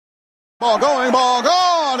Ball going, ball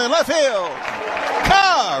gone in left field.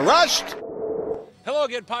 Car rushed. Hello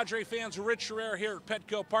again, Padre fans. Rich Herrera here at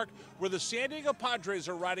Petco Park, where the San Diego Padres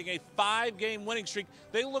are riding a 5-game winning streak.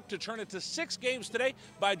 They look to turn it to 6 games today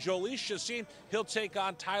by Chacin. He'll take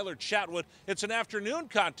on Tyler Chatwood. It's an afternoon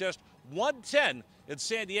contest, 1:10 in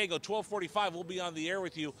San Diego. 12:45. We'll be on the air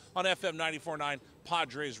with you on FM 94.9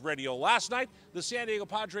 Padres Radio. Last night, the San Diego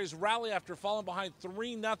Padres rally after falling behind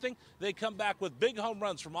 3-0. They come back with big home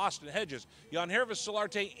runs from Austin Hedges, Herrera,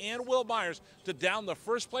 Solarte, and Will Myers to down the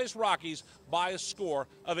first-place Rockies by a score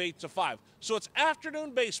of 8-5. So it's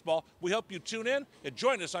afternoon baseball. We hope you tune in and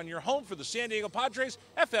join us on your home for the San Diego Padres,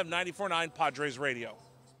 FM 94.9 Padres Radio.